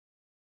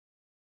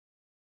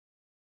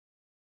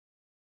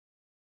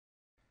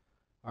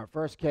Our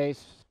first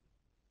case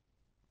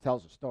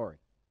tells a story.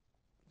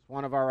 It's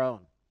one of our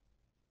own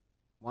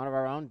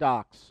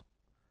docs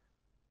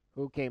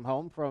who came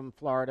home from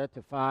Florida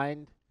to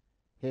find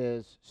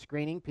his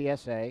screening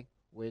PSA,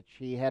 which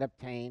he had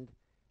obtained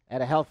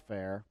at a health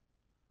fair,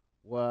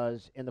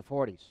 was in the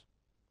 40s.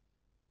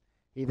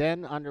 He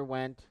then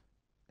underwent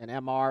an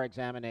MR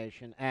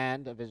examination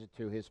and a visit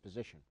to his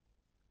physician.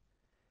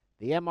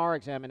 The MR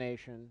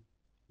examination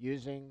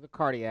using the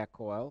cardiac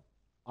coil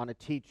on a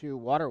T2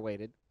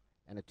 water-weighted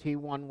and a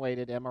T1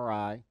 weighted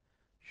MRI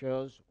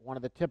shows one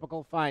of the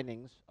typical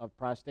findings of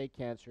prostate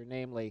cancer,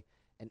 namely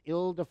an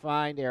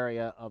ill-defined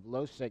area of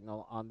low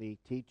signal on the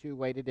T2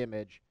 weighted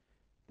image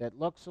that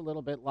looks a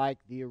little bit like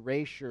the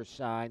erasure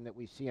sign that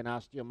we see in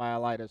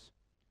osteomyelitis,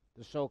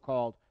 the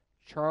so-called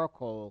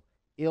charcoal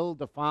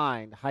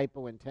ill-defined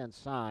hypointense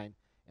sign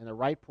in the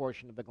right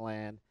portion of the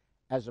gland,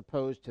 as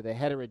opposed to the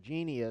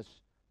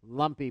heterogeneous,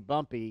 lumpy,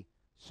 bumpy,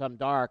 some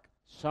dark,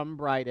 some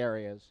bright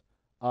areas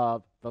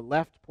of the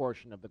left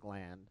portion of the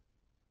gland,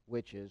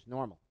 which is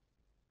normal.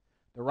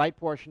 The right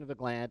portion of the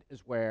gland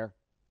is where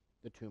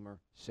the tumor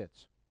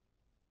sits.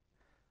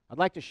 I'd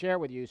like to share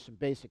with you some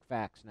basic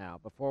facts now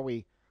before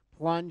we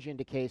plunge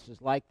into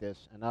cases like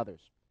this and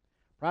others.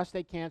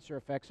 Prostate cancer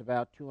affects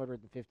about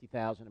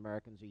 250,000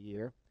 Americans a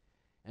year,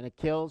 and it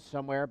kills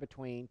somewhere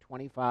between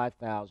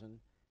 25,000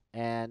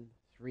 and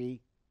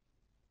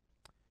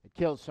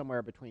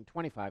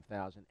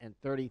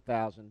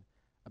 30,000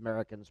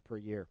 Americans per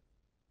year.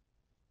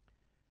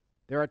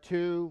 There are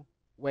two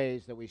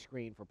ways that we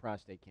screen for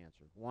prostate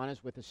cancer. One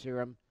is with a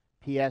serum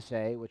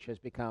PSA, which has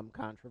become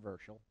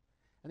controversial,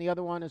 and the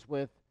other one is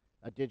with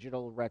a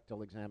digital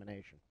rectal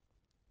examination.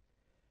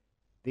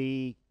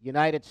 The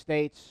United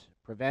States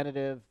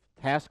Preventative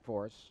Task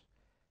Force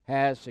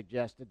has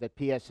suggested that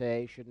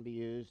PSA shouldn't be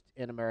used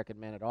in American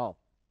men at all,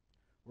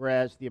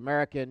 whereas the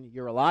American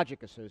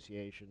Urologic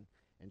Association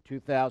in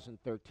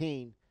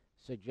 2013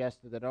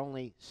 suggested that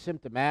only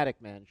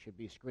symptomatic men should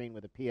be screened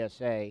with a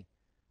PSA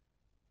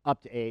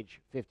up to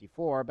age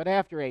 54, but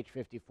after age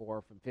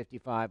 54, from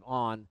 55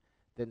 on,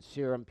 then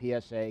serum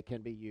PSA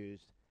can be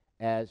used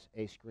as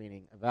a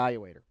screening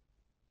evaluator.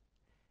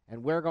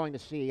 And we're going to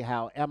see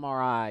how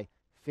MRI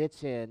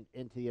fits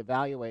into the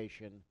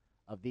evaluation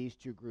of these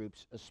two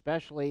groups,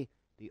 especially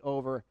the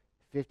over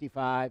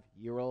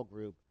 55-year-old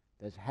group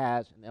that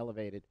has an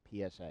elevated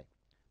PSA.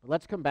 But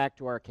let's come back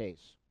to our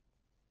case.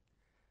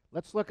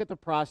 Let's look at the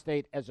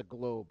prostate as a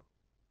globe.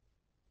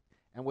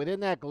 And within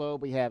that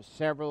globe, we have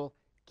several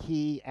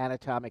key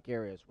anatomic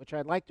areas, which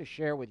I'd like to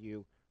share with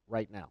you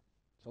right now.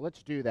 So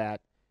let's do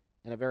that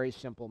in a very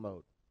simple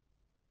mode.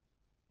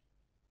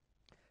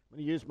 I'm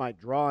going to use my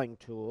drawing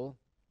tool,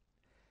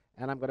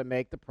 and I'm going to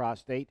make the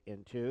prostate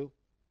into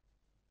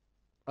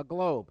a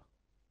globe.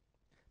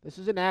 This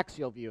is an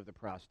axial view of the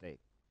prostate.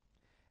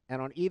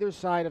 And on either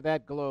side of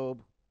that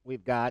globe,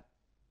 we've got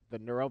the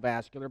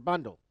neurovascular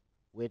bundle,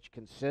 which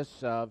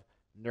consists of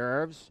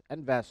nerves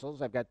and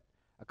vessels. I've got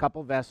a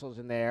couple vessels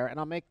in there, and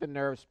I'll make the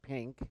nerves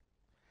pink.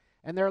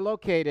 And they're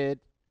located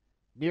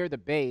near the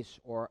base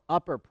or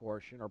upper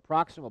portion or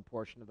proximal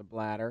portion of the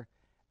bladder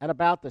at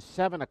about the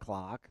 7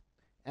 o'clock,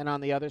 and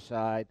on the other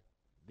side,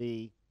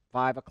 the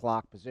 5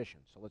 o'clock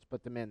position. So let's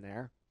put them in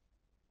there.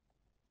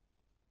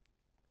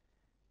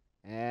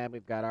 And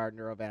we've got our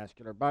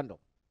neurovascular bundle.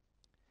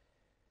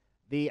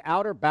 The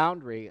outer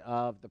boundary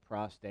of the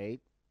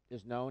prostate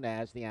is known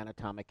as the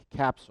anatomic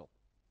capsule.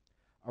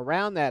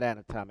 Around that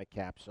anatomic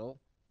capsule,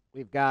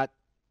 we've got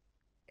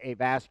a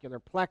vascular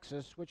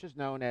plexus, which is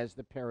known as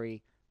the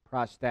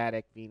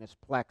periprostatic venous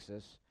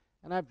plexus,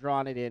 and I've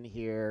drawn it in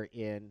here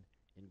in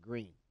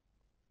green.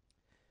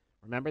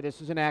 Remember, this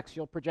is an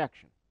axial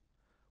projection.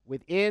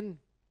 Within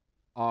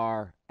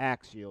our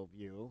axial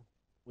view,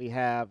 we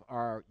have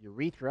our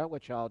urethra,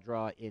 which I'll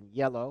draw in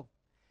yellow,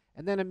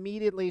 and then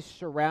immediately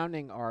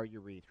surrounding our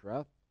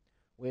urethra,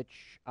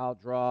 which I'll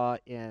draw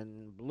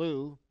in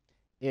blue,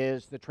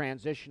 is the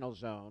transitional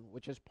zone,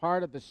 which is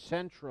part of the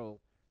central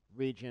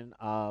region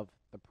of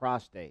the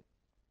prostate.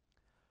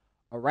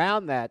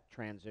 Around that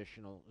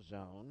transitional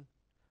zone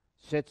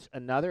sits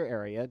another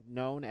area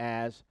known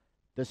as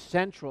the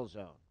central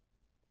zone.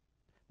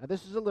 Now,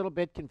 this is a little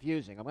bit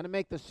confusing. I'm going to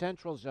make the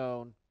central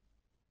zone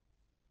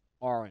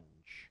orange.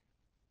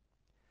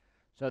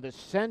 So the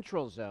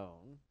central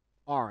zone,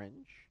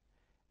 orange,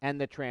 and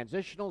the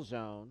transitional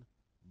zone,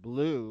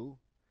 blue,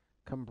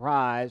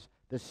 comprise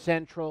the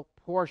central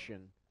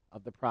portion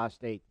of the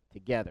prostate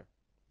together.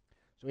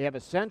 So we have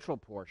a central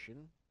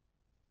portion,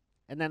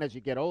 and then as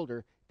you get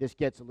older, this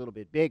gets a little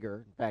bit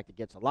bigger. In fact, it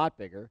gets a lot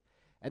bigger.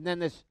 And then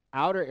this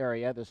outer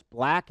area, this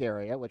black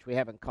area, which we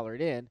haven't colored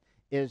in,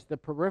 is the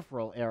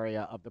peripheral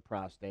area of the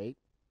prostate,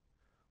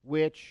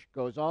 which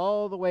goes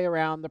all the way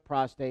around the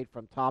prostate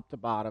from top to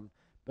bottom,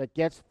 but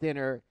gets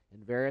thinner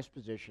in various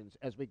positions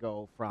as we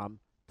go from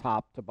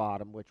top to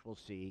bottom, which we'll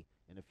see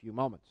in a few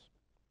moments.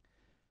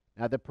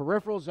 Now, the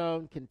peripheral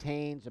zone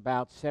contains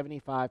about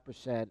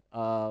 75%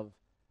 of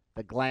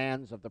the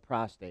glands of the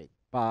prostate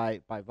by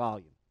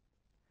volume.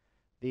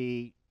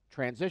 The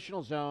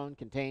transitional zone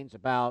contains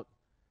about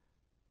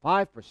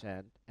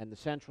 5%, and the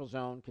central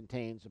zone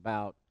contains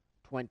about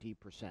 20%.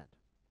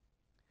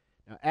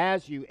 Now,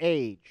 as you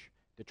age,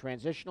 the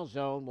transitional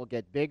zone will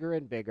get bigger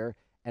and bigger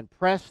and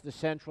press the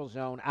central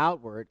zone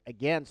outward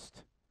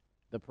against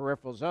the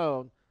peripheral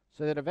zone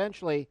so that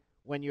eventually,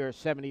 when you're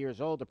 70 years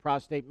old, the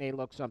prostate may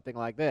look something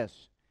like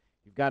this.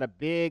 You've got a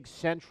big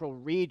central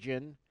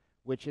region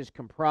which is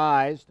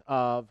comprised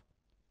of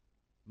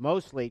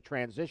mostly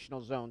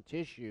transitional zone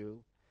tissue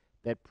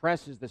that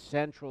presses the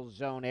central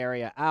zone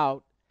area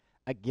out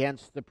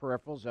against the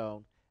peripheral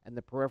zone, and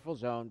the peripheral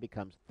zone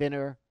becomes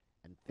thinner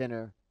and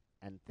thinner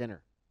and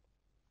thinner.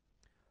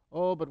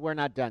 Oh, but we're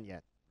not done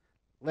yet.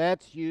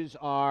 Let's use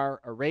our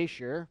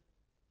eraser.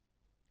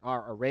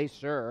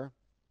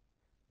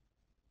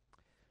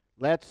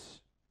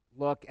 Let's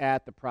look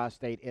at the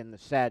prostate in the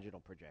sagittal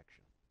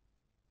projection.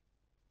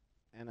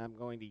 And I'm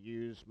going to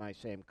use my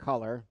same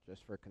color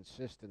just for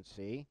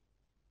consistency.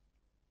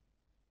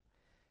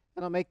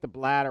 And I'll make the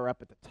bladder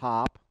up at the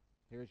top.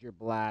 Here's your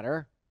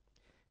bladder.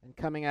 And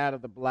coming out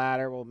of the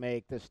bladder, we'll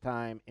make this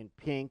time in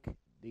pink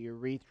the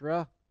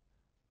urethra,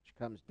 which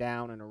comes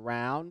down and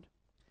around.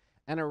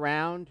 And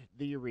around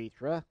the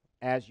urethra,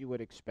 as you would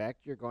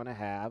expect, you're going to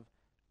have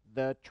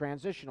the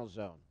transitional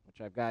zone,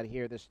 which I've got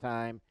here this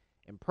time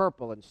in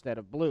purple instead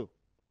of blue.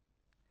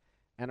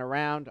 And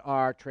around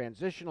our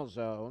transitional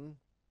zone,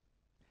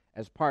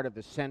 as part of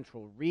the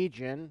central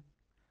region,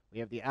 we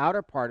have the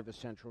outer part of the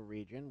central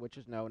region, which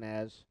is known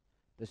as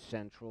the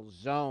central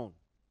zone.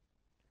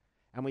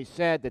 And we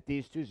said that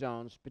these two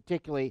zones,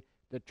 particularly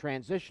the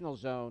transitional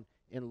zone,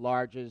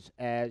 enlarges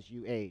as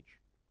you age.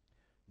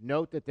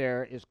 Note that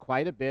there is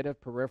quite a bit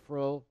of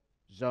peripheral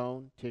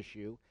zone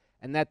tissue,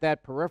 and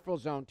that peripheral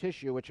zone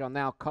tissue, which I'll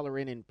now color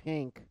in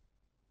pink,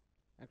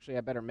 actually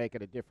I better make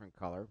it a different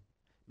color,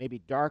 maybe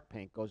dark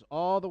pink, goes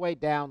all the way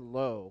down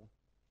low.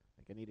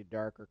 I think I need a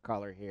darker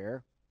color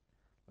here.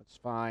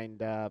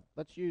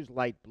 Let's use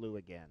light blue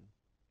again.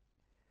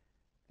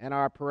 And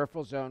our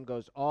peripheral zone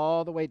goes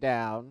all the way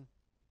down,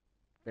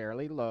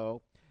 fairly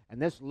low,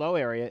 and this low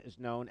area is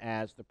known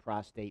as the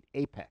prostate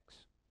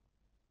apex.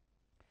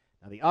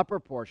 Now, the upper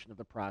portion of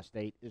the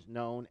prostate is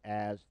known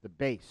as the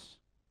base.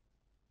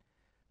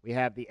 We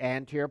have the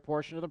anterior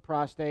portion of the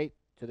prostate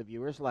to the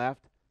viewer's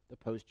left, the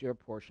posterior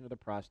portion of the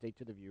prostate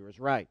to the viewer's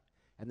right.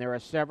 And there are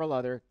several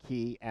other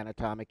key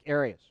anatomic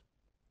areas.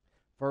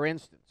 For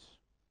instance,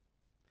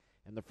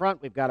 in the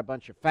front, we've got a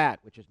bunch of fat,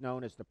 which is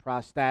known as the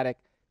prostatic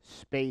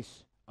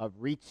space of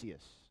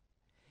Retzius.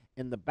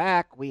 In the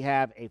back, we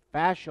have a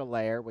fascial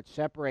layer which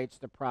separates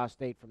the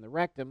prostate from the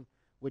rectum,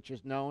 which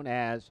is known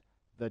as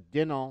the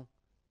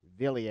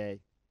Dinel-Villiers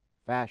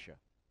fascia.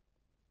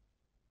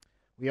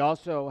 We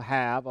also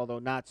have, although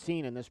not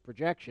seen in this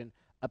projection,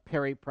 a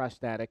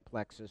periprostatic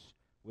plexus,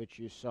 which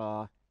you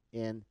saw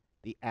in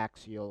the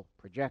axial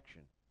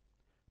projection.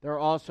 There are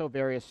also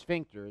various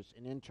sphincters,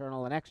 an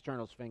internal and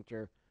external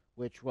sphincter,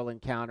 which we'll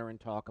encounter and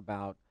talk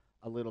about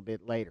a little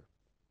bit later.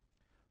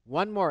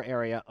 One more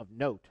area of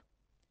note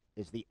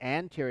is the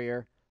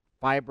anterior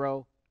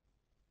fibrovascular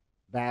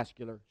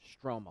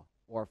stroma,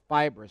 or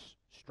fibrous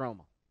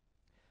stroma.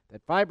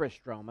 That fibrous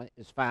stroma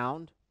is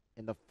found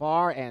in the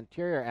far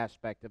anterior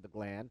aspect of the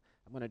gland.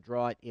 I'm going to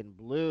draw it in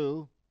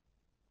blue.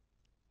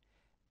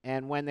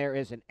 And when there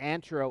is an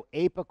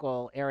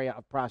anteroapical area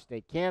of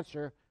prostate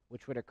cancer,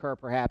 which would occur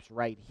perhaps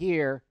right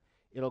here,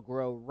 it'll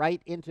grow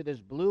right into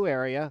this blue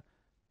area,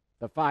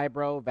 the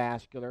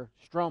fibrovascular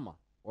stroma,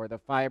 or the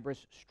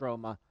fibrous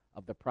stroma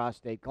of the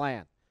prostate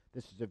gland.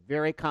 This is a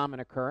very common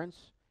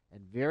occurrence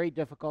and very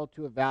difficult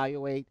to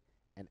evaluate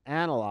and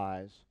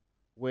analyze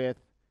with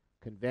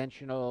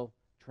conventional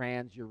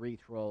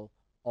transurethral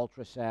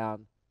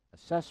ultrasound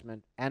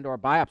assessment and or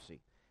biopsy.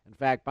 In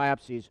fact,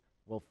 biopsies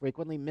will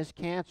frequently miss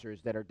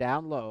cancers that are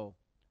down low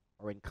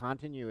or in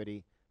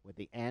continuity with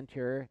the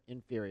anterior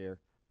inferior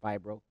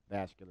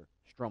fibrovascular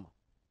stroma.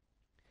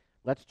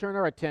 Let's turn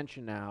our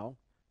attention now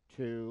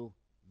to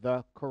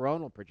the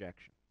coronal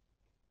projection.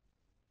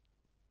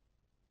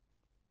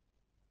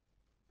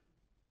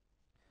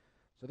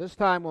 So this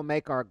time we'll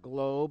make our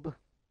globe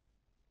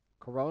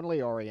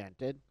coronally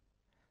oriented.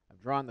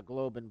 I've drawn the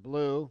globe in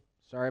blue.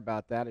 Sorry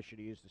about that. I should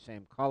have used the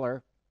same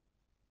color.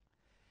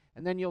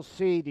 And then you'll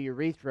see the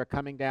urethra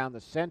coming down the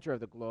center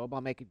of the globe.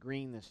 I'll make it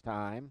green this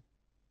time.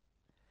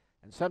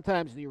 And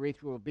sometimes the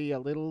urethra will be a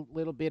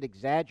little bit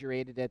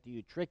exaggerated at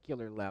the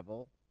utricular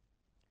level.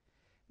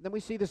 And then we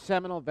see the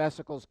seminal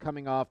vesicles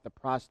coming off the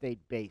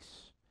prostate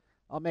base.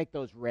 I'll make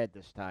those red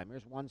this time.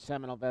 Here's one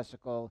seminal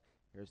vesicle.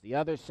 Here's the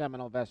other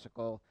seminal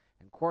vesicle.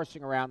 And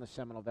coursing around the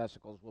seminal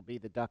vesicles will be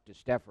the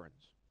ductus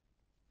deferens.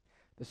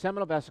 The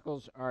seminal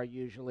vesicles are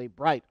usually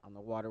bright on the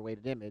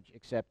water-weighted image,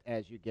 except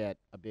as you get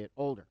a bit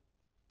older.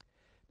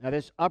 Now,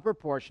 this upper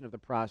portion of the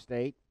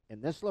prostate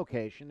in this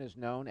location is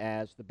known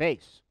as the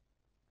base.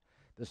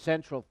 The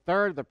central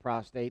third of the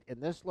prostate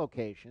in this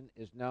location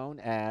is known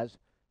as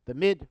the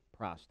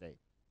mid-prostate.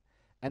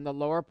 And the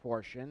lower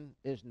portion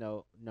is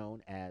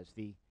known as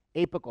the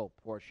apical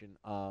portion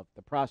of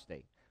the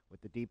prostate,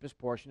 with the deepest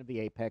portion of the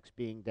apex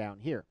being down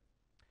here.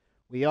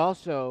 We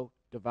also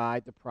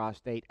divide the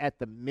prostate at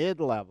the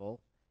mid-level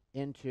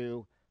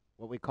into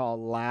what we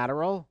call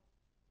lateral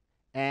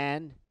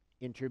and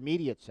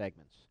intermediate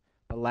segments.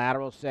 The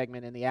lateral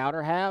segment in the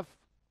outer half,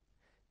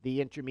 the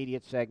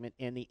intermediate segment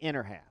in the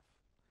inner half.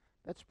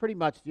 That's pretty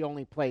much the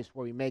only place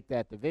where we make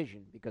that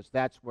division, because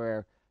that's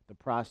where the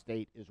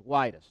prostate is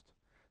widest.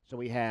 So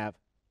we have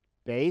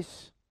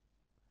base,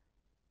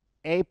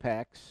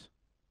 apex,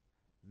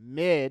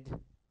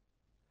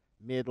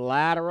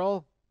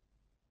 mid-lateral,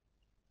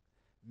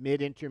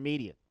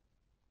 mid-intermediate.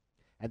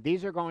 And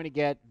these are going to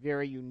get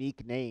very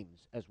unique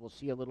names, as we'll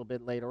see a little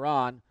bit later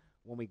on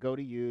when we go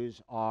to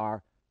use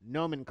our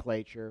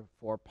nomenclature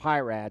for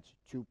PI-RADS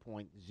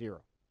 2.0.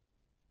 So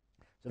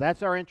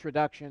that's our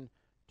introduction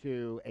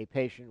to a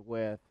patient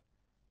with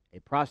a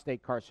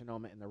prostate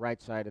carcinoma in the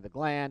right side of the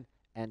gland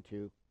and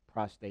to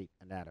prostate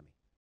anatomy.